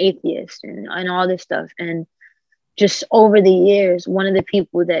was like an atheist and all this stuff. And just over the years, one of the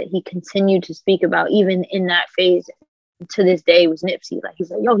people that he continued to speak about, even in that phase to this day, was Nipsey. Like, he's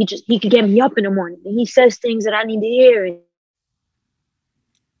like, yo, he could get me up in the morning and he says things that I need to hear. And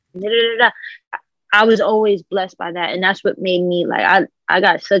I was always blessed by that. And that's what made me, like, I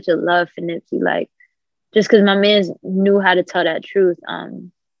got such a love for Nipsey, like, just because my man knew how to tell that truth.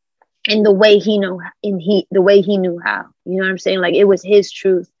 In the way he knew, the way he knew how, you know what I'm saying? Like, it was his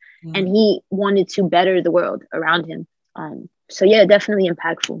truth. And he wanted to better the world around him. So yeah, definitely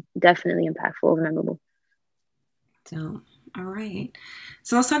impactful, memorable. So, all right.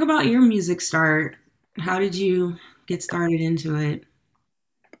 So let's talk about your music start. How did you get started into it?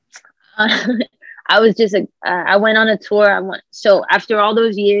 I was just I went on a tour. So after all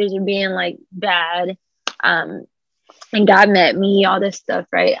those years of being like bad, and God met me, all this stuff,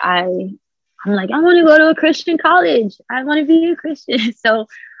 right? I'm like, I want to go to a Christian college. I want to be a Christian. So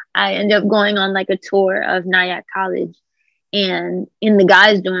I ended up going on like a tour of Nyack College, and in the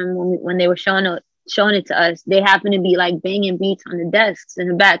guys' dorm, when they were showing it to us, they happened to be like banging beats on the desks in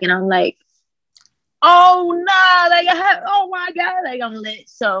the back, and I'm like, oh nah, like oh my God, like I'm lit.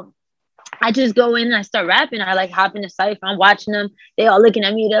 So I just go in and I start rapping. I like hop in the cypher. I'm watching them. They all looking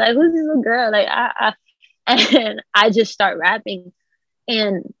at me. They're like, who's this little girl? Like, and I just start rapping,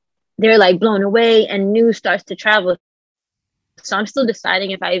 and they're like blown away. And news starts to travel. So I'm still deciding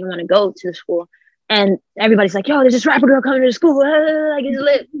if I even want to go to the school. And everybody's like, yo, there's this rapper girl coming to the school. Like, it's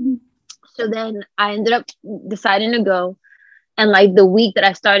lit. So then I ended up deciding to go. And like the week that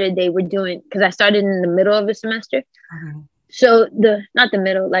I started, they were doing, because I started in the middle of the semester. So not the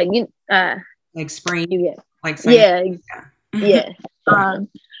middle, like like spring, you get, like yeah.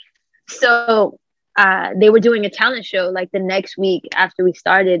 So they were doing a talent show like the next week after we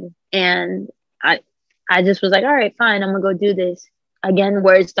started, and I just was like, all right, fine, I'm gonna go do this. Again,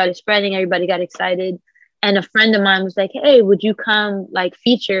 words started spreading, everybody got excited, and a friend of mine was like, hey, would you come like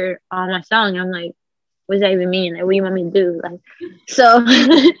feature on my song? I'm like, what does that even mean? Like, what do you want me to do? Like, so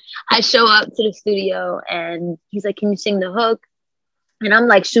I show up to the studio and he's like, can you sing the hook? And I'm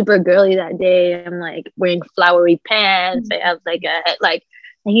like super girly that day. I'm like wearing flowery pants. I have like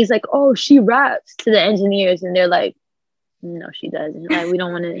and he's like, oh, she raps to the engineers. And they're like, no, she doesn't. Like, we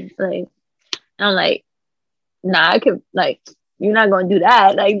don't want to, like, and I'm like, nah, I could, like, you're not going to do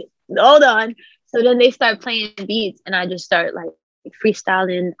that. Like, hold on. So then they start playing beats and I just start like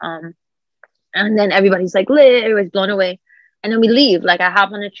freestyling. And then everybody's like lit, everybody's blown away. And then we leave. Like, I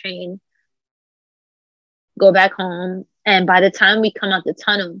hop on a train, go back home. And by the time we come out the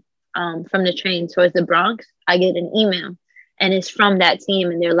tunnel from the train towards the Bronx, I get an email. And it's from that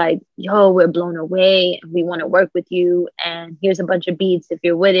team. And they're like, yo, we're blown away. And we want to work with you. And here's a bunch of beats. If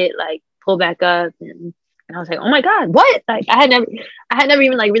you're with it, like, pull back up. And I was like, oh my God, what? Like, I had never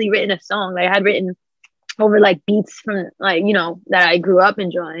even like really written a song. Like, I had written over like beats from like, you know, that I grew up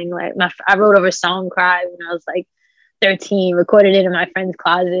enjoying. Like, I wrote over Song Cry when I was like 13, recorded it in my friend's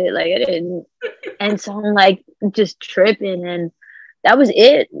closet. Like, I didn't. And so I'm like just tripping. And that was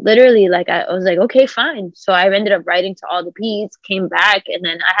it. Literally, like, I was like, okay, fine. So I ended up writing to all the beats, came back, and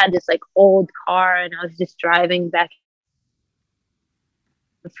then I had this like old car and I was just driving back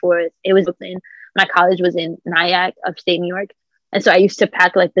and forth. It was Brooklyn. My college was in Nyack, upstate New York. And so I used to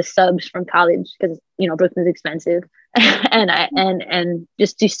pack like the subs from college because, you know, Brooklyn's expensive. and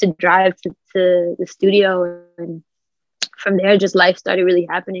just used to drive to the studio. And from there, just life started really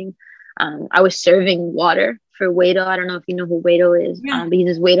happening. I was serving water for Wado. I don't know if you know who Wado is. Yeah. But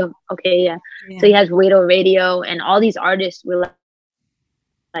he's Wado. Okay, yeah. So he has Wado Radio, and all these artists were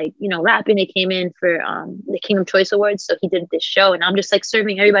like, you know, rapping. They came in for the Kingdom Choice Awards. So he did this show, and I'm just like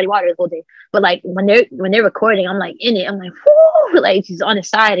serving everybody water the whole day. But like when they're recording, I'm like in it. I'm like, whoo, like he's on the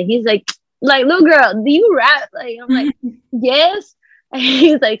side, and he's like, little girl, do you rap? Like, I'm like, yes. And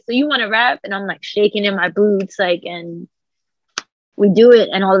he's like, so you want to rap? And I'm like shaking in my boots, like, and we do it,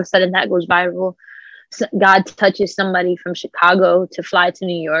 and all of a sudden that goes viral. So God touches somebody from Chicago to fly to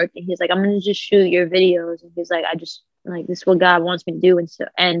New York, and he's like, I'm gonna just shoot your videos. And he's like, I just like, this is what God wants me to do. And so,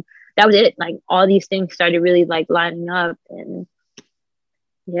 and that was it. Like, all these things started really like lining up, and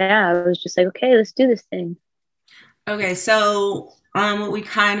yeah, I was just like, okay, let's do this thing. Okay, so what we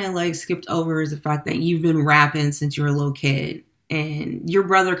kind of like skipped over is the fact that you've been rapping since you were a little kid, and your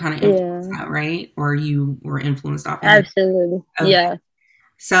brother kind of influenced that, right? Or you were influenced off of him? Absolutely. Okay. Yeah.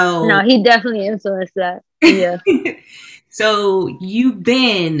 So no, he definitely influenced that. Yeah. So you've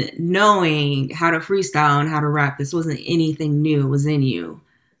been knowing how to freestyle and how to rap. This wasn't anything new. It was in you.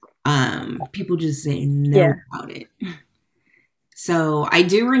 People just didn't know about it. So I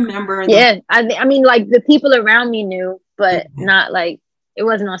do remember. I mean, like, the people around me knew, but not like, it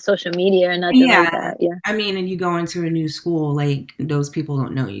wasn't on social media or nothing like that. Yeah. I mean, and you go into a new school, like, those people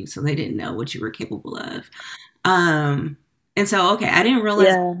don't know you, so they didn't know what you were capable of. And so, okay, I didn't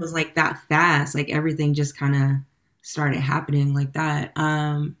realize it was like that fast. Like, everything just kind of started happening like that.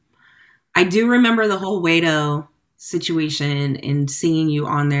 I do remember the whole Wado situation and seeing you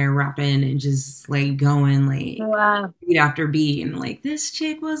on there rapping and just like going like beat after beat and like, this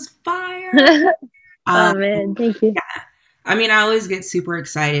chick was fire. Oh man, thank you. Yeah. I mean, I always get super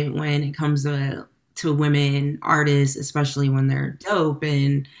excited when it comes to women artists, especially when they're dope.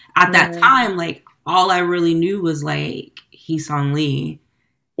 And at that time, like, all I really knew was like Hee-Sung Lee.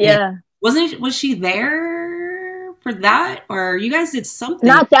 Yeah. Was she there for that, or you guys did something?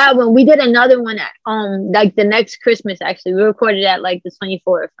 Not that one. We did another one at like the next Christmas. Actually, we recorded at like the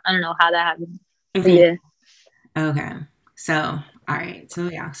 24th. I don't know how that happened. Yeah. Okay. So, all right. So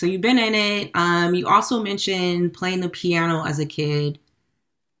yeah. So you've been in it. You also mentioned playing the piano as a kid,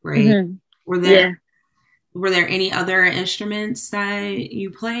 right? Mm-hmm. Were there any other instruments that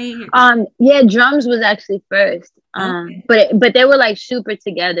you played? Yeah, drums was actually first. But they were like super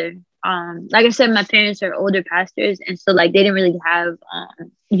together. Like I said, my parents are older pastors, and so like they didn't really have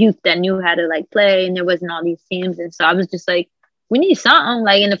youth that knew how to like play, and there wasn't all these teams, and so I was just like, we need something.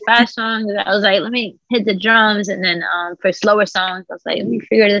 Like, in the fast songs, I was like, let me hit the drums, and then for slower songs, I was like, let me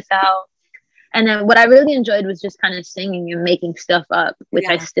figure this out. And then what I really enjoyed was just kind of singing and making stuff up, which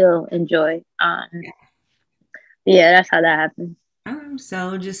I still enjoy. Yeah, that's how that happened.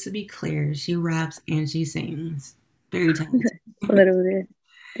 So just to be clear, she raps and she sings. Very talented. A little bit.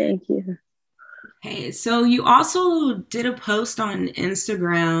 Thank you. Hey, so you also did a post on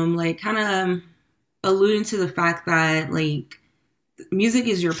Instagram, like, kind of alluding to the fact that like music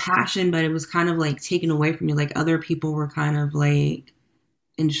is your passion, but it was kind of like taken away from you. Like, other people were kind of like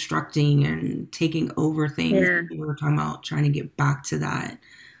instructing and taking over things. Yeah. We were talking about trying to get back to that.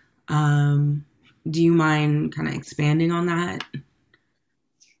 Do you mind kind of expanding on that?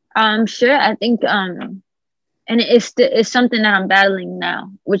 Sure. I think and it's something that I'm battling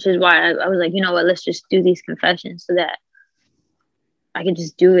now, which is why I was like, you know what, let's just do these confessions so that I can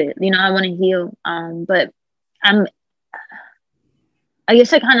just do it. You know, I want to heal. But I'm I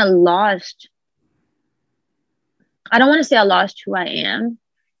guess I kind of lost. I don't want to say I lost who I am,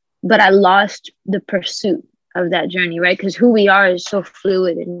 but I lost the pursuit of that journey, right? Because who we are is so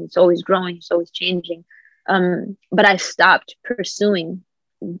fluid and it's always growing, it's always changing. But I stopped pursuing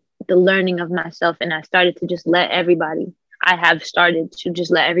the learning of myself, and I started to just let everybody. I have started to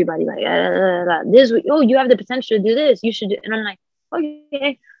just let everybody like this. Oh, you have the potential to do this. You should do. And I'm like,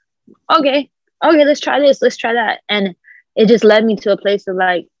 okay, okay, okay. Let's try this. Let's try that. And it just led me to a place of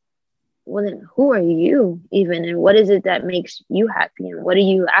like, well, then who are you even, and what is it that makes you happy, and what do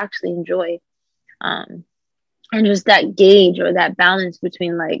you actually enjoy? Um, and just that gauge or that balance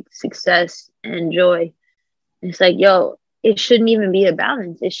between like success and joy. It's like, yo, it shouldn't even be a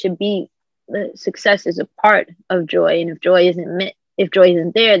balance. It should be the success is a part of joy, and if joy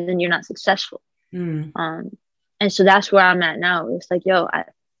isn't there, then you're not successful. And so that's where I'm at now. It's like, yo,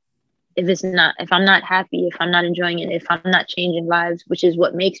 if I'm not happy, if I'm not enjoying it, if I'm not changing lives, which is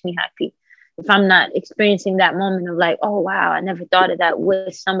what makes me happy, if I'm not experiencing that moment of like, oh wow, I never thought of that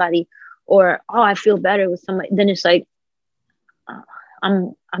with somebody, or oh, I feel better with somebody, then it's like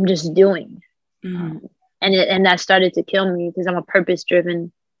I'm just doing. And that started to kill me because I'm a purpose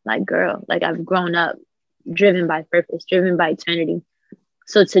driven like girl. Like I've grown up driven by purpose, driven by eternity.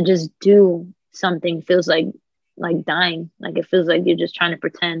 So to just do something feels like dying. Like it feels like you're just trying to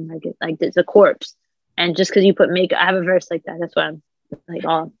pretend like it's a corpse. And just because you put makeup, I have a verse like that. That's why I'm like,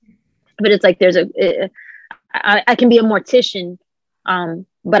 oh, but it's like I can be a mortician,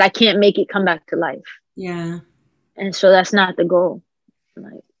 but I can't make it come back to life. Yeah. And so that's not the goal.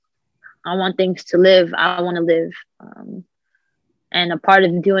 Like I want things to live. I want to live. And a part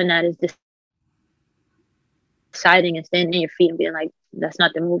of doing that is deciding and standing on your feet and being like, that's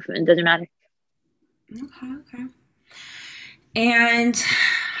not the move. It doesn't matter. Okay. And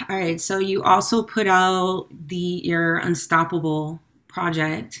all right, so you also put out your Unstoppable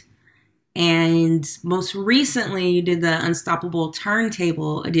project, and most recently you did the Unstoppable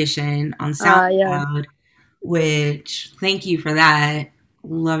Turntable edition on SoundCloud, which thank you for that.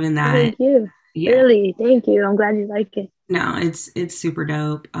 Loving that. Thank you. Yeah. Really, thank you. I'm glad you like it. No, it's super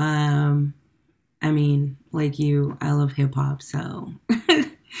dope. I mean, like you, I love hip hop, so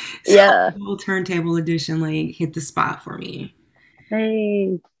yeah. Whole turntable edition like hit the spot for me.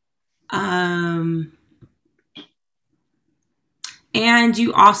 Hey. And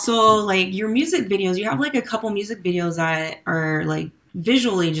you also like your music videos. You have like a couple music videos that are like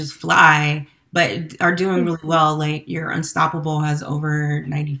visually just fly, but are doing really well. Like your Unstoppable has over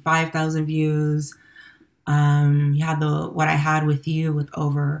 95,000 views. You had What I Had With You with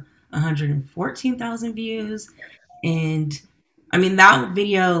over 114,000 views. And I mean, that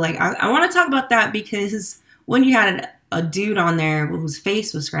video, like, I want to talk about that because when you had a dude on there whose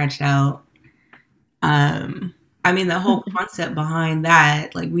face was scratched out, I mean, the whole concept behind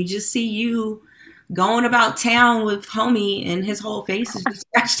that, like, we just see you going about town with homie and his whole face is just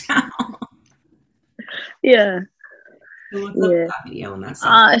scratched out. Yeah. So what's up with that video and that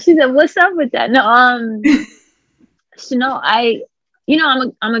stuff? She said, "What's up with that?" No, so no,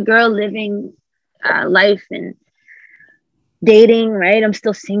 I'm a girl living life and dating, right? I'm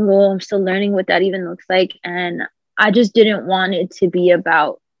still single. I'm still learning what that even looks like, and I just didn't want it to be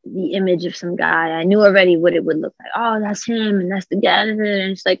about the image of some guy. I knew already what it would look like. Oh, that's him, and that's the guy, and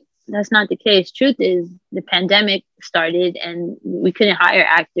it's like that's not the case. Truth is, the pandemic started, and we couldn't hire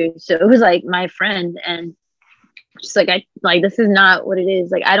actors, so it was like my friend and. Just like this is not what it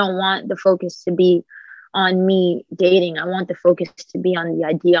is. Like I don't want the focus to be on me dating. I want the focus to be on the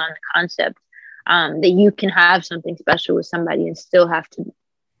idea, on the concept, that you can have something special with somebody and still have to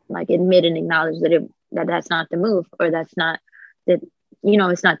like admit and acknowledge that that's not the move, or that's not that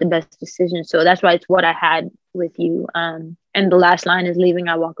it's not the best decision. So that's why it's What I Had With You. And the last line is leaving,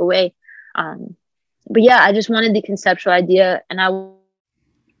 I walk away. But yeah, I just wanted the conceptual idea, and I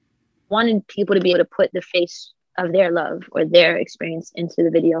wanted people to be able to put the face of their love or their experience into the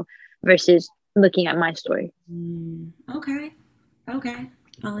video versus looking at my story. Okay.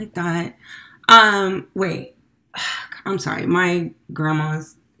 I like that. Wait, I'm sorry. My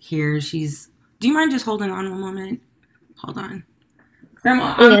grandma's here. Do you mind just holding on one moment? Hold on.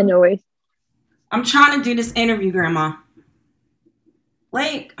 Grandma. Yeah, no worries. I'm trying to do this interview, Grandma.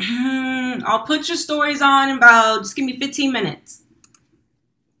 Like, I'll put your stories on in just give me 15 minutes.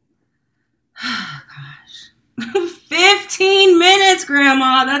 Gosh. 15 minutes,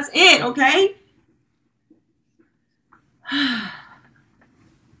 Grandma. That's it, okay?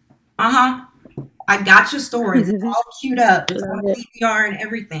 Uh-huh. I got your stories. It's all queued up. It's on Love it. DVR and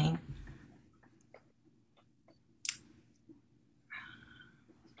everything.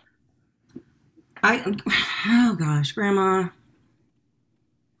 I oh gosh, Grandma.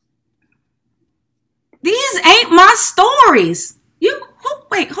 These ain't my stories.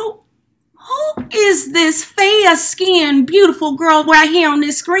 Who is this fair skinned beautiful girl right here on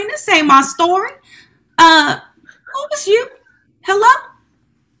this screen? This ain't my story. Who was you? Hello?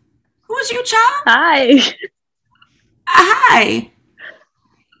 Who was you, child? Hi. Hi.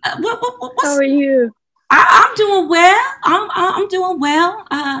 How What's are you? I'm doing well. I'm doing well.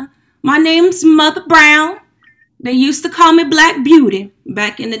 My name's Mother Brown. They used to call me Black Beauty.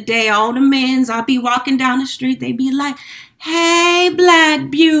 Back in the day, all the men's, I'd be walking down the street, they'd be like, hey, Black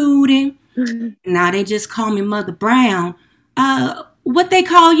Beauty. Now they just call me Mother Brown. What they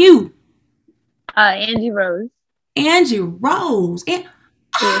call you? Angie Rose. Angie Rose. Yes,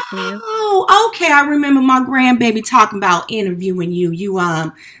 ma'am. Oh, okay. I remember my grandbaby talking about interviewing you. You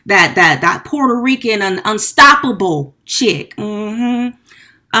that Puerto Rican unstoppable chick. Mm-hmm.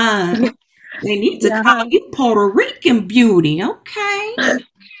 They need to call Yeah. you Puerto Rican Beauty. Okay.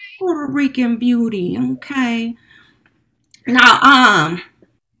 Puerto Rican Beauty. Okay. Now,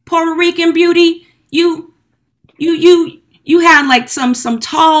 Puerto Rican Beauty, you had like some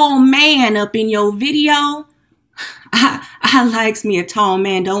tall man up in your video. I likes me a tall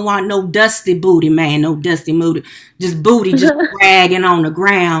man. Don't want no dusty booty man. No dusty booty just dragging on the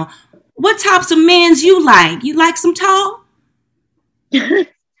ground. What types of men's you like? You like some tall?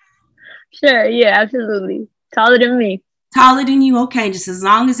 Sure. Yeah, absolutely. Taller than me. Taller than you, okay. Just as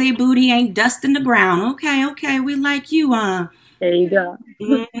long as a booty ain't dusting the ground. Okay. We like you, There you go.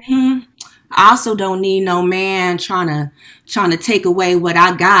 hmm I also don't need no man trying to take away what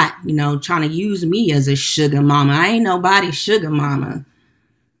I got, trying to use me as a sugar mama. I ain't nobody's sugar mama.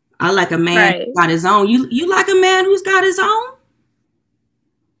 I like a man Right. who got his own. You like a man who's got his own?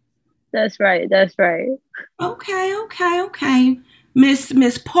 That's right. That's right. Okay.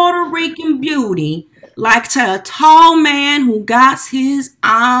 Miss Puerto Rican Beauty likes a tall man who got his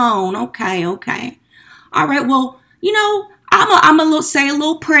own. Okay. All right. Well, I'm a little say a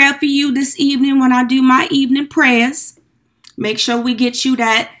little prayer for you this evening when I do my evening prayers. Make sure we get you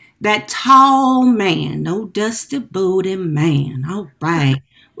that tall man, no dusty booty man. All right.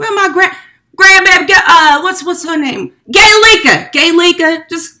 Where my grandbaby? What's her name? Gaylika.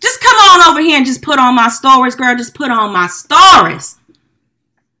 Just come on over here and just put on my stories, girl. Just put on my stories.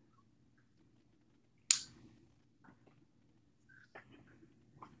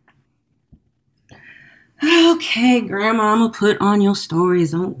 Okay, Grandma, I'm gonna put on your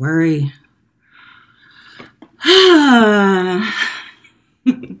stories. Don't worry. Thank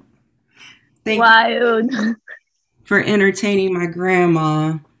you Wild. for entertaining my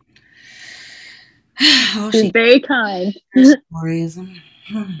grandma. Oh, She's she very kind. her stories.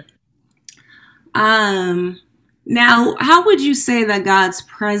 Um, Now, how would you say that God's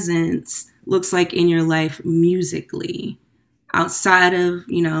presence looks like in your life musically, outside of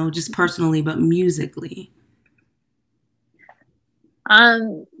just personally, but musically?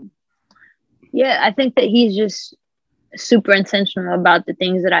 Um, yeah, I think that he's just super intentional about the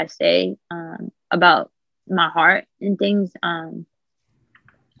things that I say, about my heart and things. And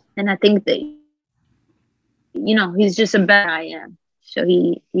I think that he's just a better I am. So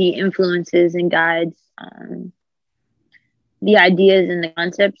he influences and guides the ideas and the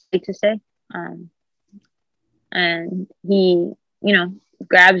concepts, like to say. Um, and he,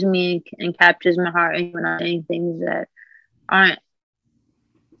 grabs me and captures my heart when I'm saying things that aren't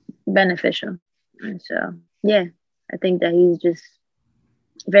beneficial. And so, yeah, I think that he's just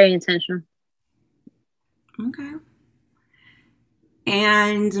very intentional. Okay.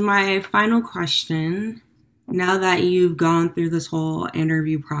 And my final question, now that you've gone through this whole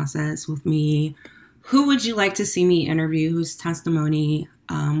interview process with me, who would you like to see me interview? Whose testimony?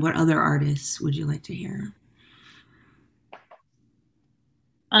 What other artists would you like to hear?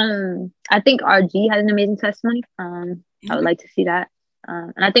 I think RG has an amazing testimony. I would like to see that.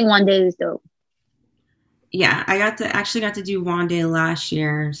 And I think One Day is dope. Yeah, I got to do Wande last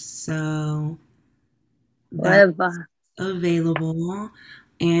year, so that's Whatever. available.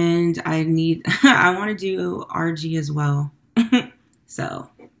 And I want to do RG as well. So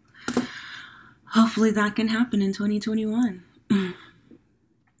hopefully that can happen in 2021.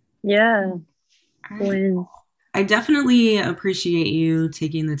 Yeah. All right. When I definitely appreciate you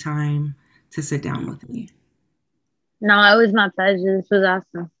taking the time to sit down with me. No, it was my pleasure. This was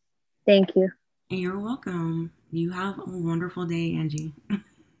awesome. Thank you. You're welcome. You have a wonderful day, Angie.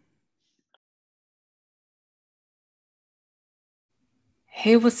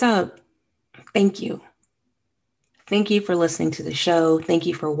 Hey, what's up? Thank you. Thank you for listening to the show. Thank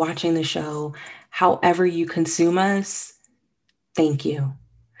you for watching the show. However you consume us, thank you.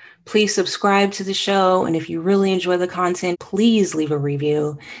 Please subscribe to the show. And if you really enjoy the content, please leave a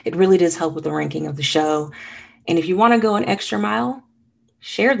review. It really does help with the ranking of the show. And if you want to go an extra mile,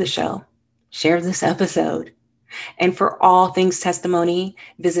 share the show, share this episode. And for all things testimony,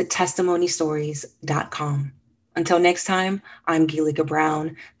 visit testimonystories.com. Until next time, I'm Gilika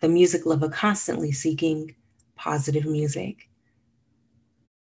Brown, the music lover constantly seeking positive music.